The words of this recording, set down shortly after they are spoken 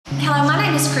Hello, my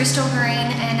name is Crystal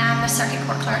Green, and I'm the Circuit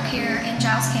Court Clerk here in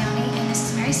Giles County, and this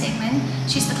is Mary Sigmund.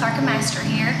 She's the Clerk and Master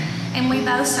here, and we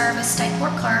both serve as State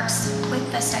Court Clerks with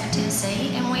the State of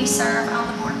Tennessee, and we serve on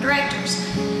the Board of Directors.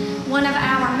 One of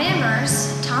our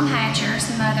members, Tom Hatcher's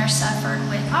mother, suffered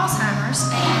with Alzheimer's,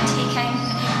 and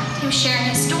he was sharing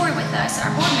his story with us at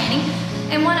our board meeting,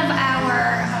 and one of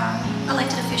our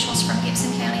elected officials from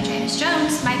Gibson County, Janice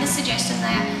Jones, made the suggestion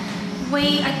that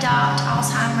we adopt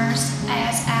Alzheimer's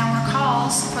as our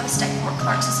cause for the State Court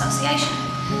Clerks Association.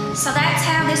 So that's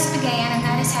how this began, and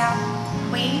that is how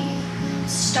we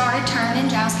started turning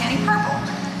Giles County purple.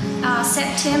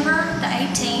 September the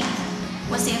 18th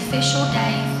was the official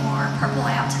day for Purple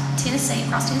Out Tennessee,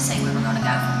 across Tennessee. We were going to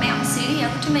go from Mountain City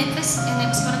over to Memphis, and it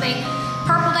was going to be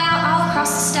purpled out all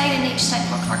across the state in each State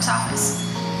Court Clerk's office.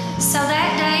 So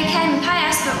that day came and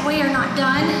passed, but we are not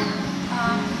done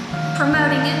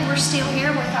promoting it. We're still here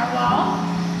with our wall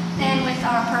and with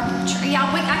our purple tree.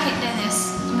 Y'all, I can't do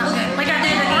this. I'm not good. We gotta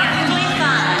do it again. Perfectly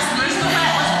fine.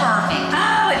 That was perfect.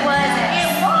 Oh, it was.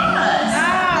 It was.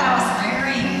 That was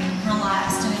very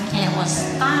relaxed and It was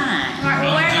fine. All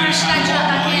right, where should I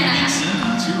jump back in at?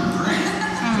 You were great.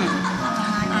 Oh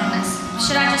my goodness.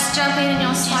 Should I just jump in and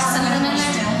you'll slide something in there?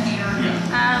 still here.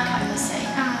 Okay, let's see.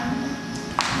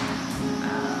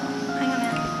 Hang on a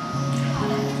minute.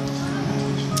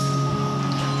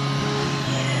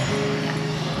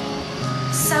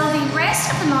 So the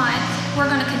rest of the month, we're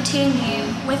going to continue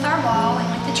with our wall and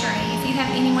with the tree. If you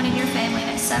have anyone in your family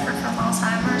that suffered from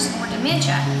Alzheimer's or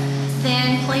dementia,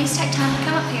 then please take time to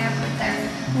come up here, put their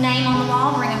name on the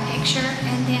wall, bring a picture,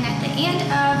 and then at the end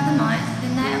of the month,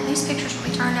 then these pictures will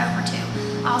be turned over to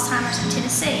Alzheimer's in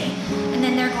Tennessee, and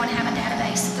then they're going to have a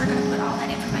database that they're going to put all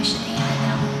that information in, and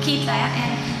they'll keep that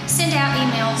and send out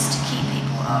emails to keep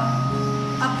people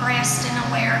abreast and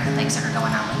aware of the things that are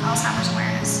going on with Alzheimer's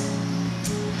awareness.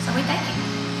 So we thank you.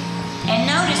 And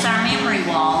notice our memory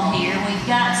wall here. We've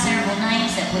got several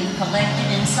names that we've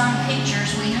collected and some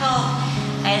pictures. We hope,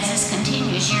 as this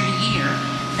continues year to year,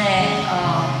 that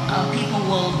people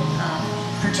will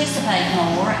participate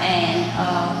more. And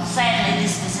sadly,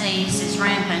 this disease is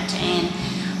rampant, and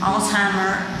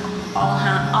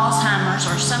Alzheimer's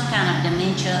or some kind of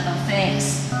dementia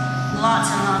affects lots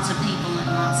and lots of people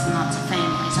and lots of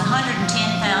families. 110,000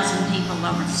 people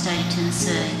over the state of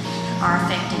Tennessee are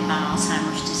affected by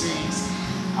Alzheimer's disease.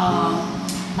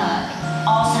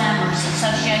 Alzheimer's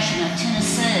Association of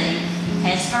Tennessee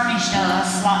has furnished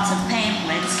us lots of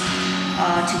pamphlets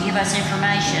to give us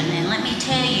information, and let me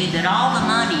tell you that all the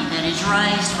money that is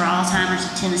raised for Alzheimer's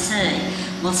of Tennessee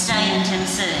will stay in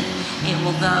Tennessee. It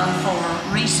will go for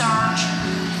research,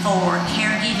 for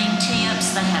caregiving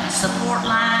tips. They have a support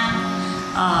line,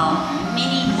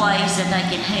 many ways that they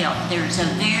can help. There's a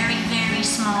very, very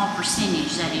small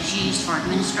percentage that is used for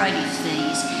administrative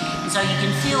fees, and so you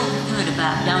can feel good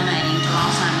about donating to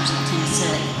Alzheimer's of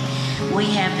Tennessee. We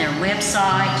have their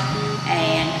website,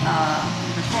 and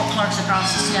the court clerks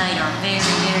across the state are very,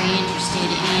 very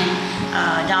interested in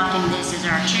adopting this as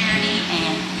our charity,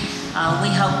 and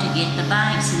we hope to get the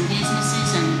banks and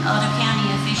businesses and other county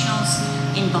officials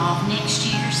involved next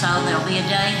year. So there'll be a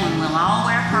day when we'll all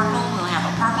wear purple. We'll have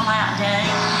a Purple Out Day,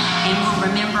 and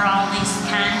we'll remember all these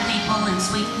kind people and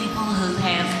sweet people who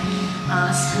have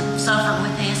suffered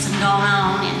with this and gone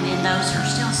on, and those who are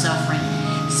still suffering.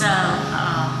 So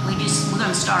we're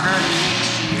going to start early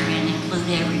next year and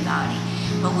include everybody.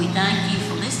 But we thank you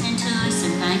for listening to us,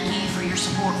 and thank you for your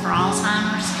support for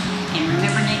Alzheimer's. And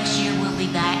remember, next year we'll be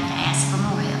back to ask for